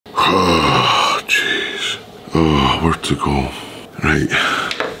Oh, jeez. Oh, where to go? Right.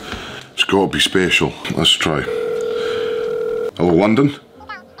 It's got to be special. Let's try. Hello, London?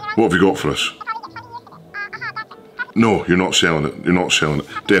 What have you got for us? No, you're not selling it. You're not selling it.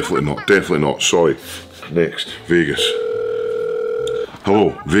 Definitely not. Definitely not. Sorry. Next. Vegas.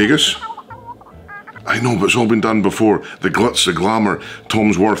 Hello, Vegas? I know, but it's all been done before. The glitz, the glamour.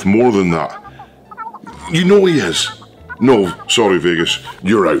 Tom's worth more than that. You know he is. No, sorry, Vegas.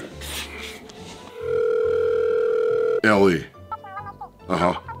 You're out. LA.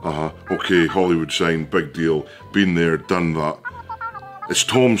 Okay, Hollywood sign, big deal. Been there, done that. It's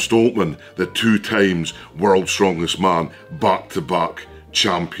Tom Stoltman, the 2 times world's strongest man, back-to-back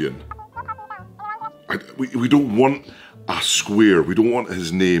champion. We don't want a square. We don't want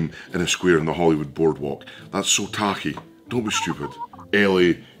his name in a square in the Hollywood boardwalk. That's so tacky. Don't be stupid.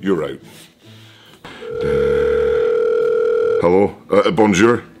 LA, you're out. Hello?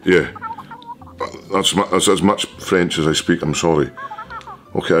 Bonjour? Yeah. That's as much French as I speak, I'm sorry.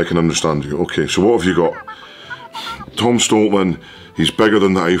 Okay, I can understand you. Okay, so what have you got? Tom Stoltman, he's bigger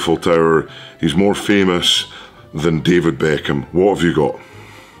than the Eiffel Tower. He's more famous than David Beckham. What have you got?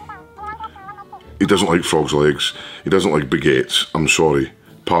 He doesn't like frog's legs. He doesn't like baguettes. I'm sorry.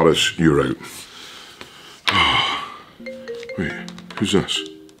 Paris, you're out. Wait, who's this?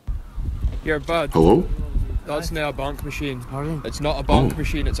 You're bad. Hello? That's not a bank machine. It's not a bank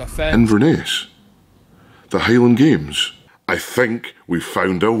machine, it's a fence. Inverness? The Highland Games? I think we've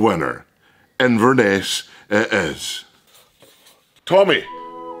found a winner. Inverness it is. Tommy!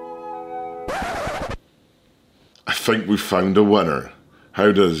 I think we've found a winner.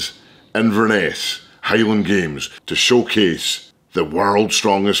 How does Inverness Highland Games to showcase the world's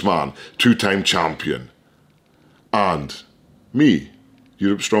strongest man, 2-time champion, and me,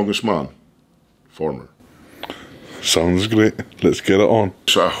 Europe's strongest man, former. Sounds great. Let's get it on.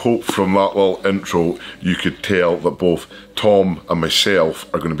 So I hope from that little intro you could tell that both Tom and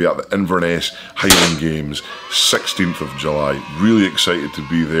myself are going to be at the Inverness Highland Games 16th of July. Really excited to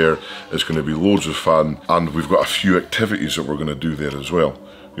be there. It's going to be loads of fun, and we've got a few activities that we're going to do there as well.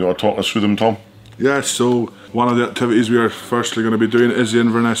 You want to talk us through them, Tom? Yeah, so one of the activities we are firstly going to be doing is the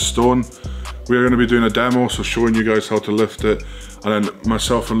Inverness Stone. We're going to be doing a demo, so showing you guys how to lift it, and then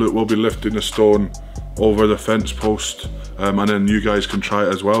myself and Luke will be lifting the stone over the fence post, and then you guys can try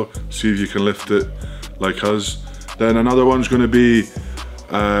it as well, see if you can lift it like us. Then another one's going to be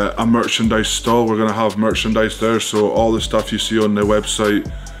a merchandise stall. We're going to have merchandise there, so all the stuff you see on the website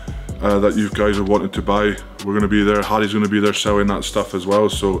that you guys are wanting to buy, we're going to be there. Harry's going to be there selling that stuff as well,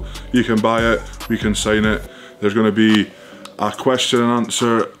 so you can buy it, we can sign it. There's going to be a question and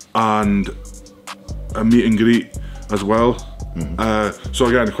answer and a meet and greet as well. So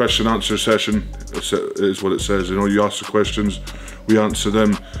again, question answer session is what it says. You know, you ask the questions, we answer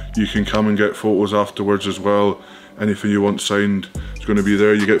them. You can come and get photos afterwards as well. Anything you want signed is going to be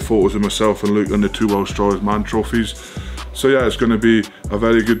there. You get photos of myself and Luke on the 2 world's strongest man trophies. So yeah, it's going to be a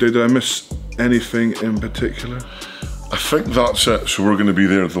very good day. Did I miss anything in particular? I think that's it. So we're going to be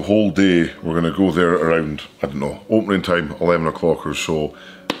there the whole day. We're going to go there around, I don't know, opening time 11 o'clock or so.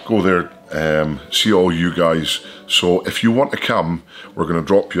 Go there, see all you guys. So if you want to come, we're going to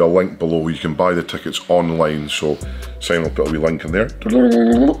drop you a link below. You can buy the tickets online, so sign up, it'll be a link in there.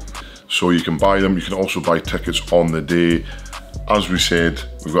 So you can buy them. You can also buy tickets on the day. As we said,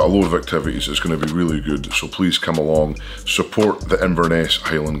 we've got a load of activities. It's going to be really good, so please come along, support the Inverness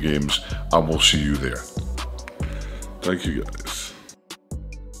Highland Games, and we'll see you there. Thank you guys.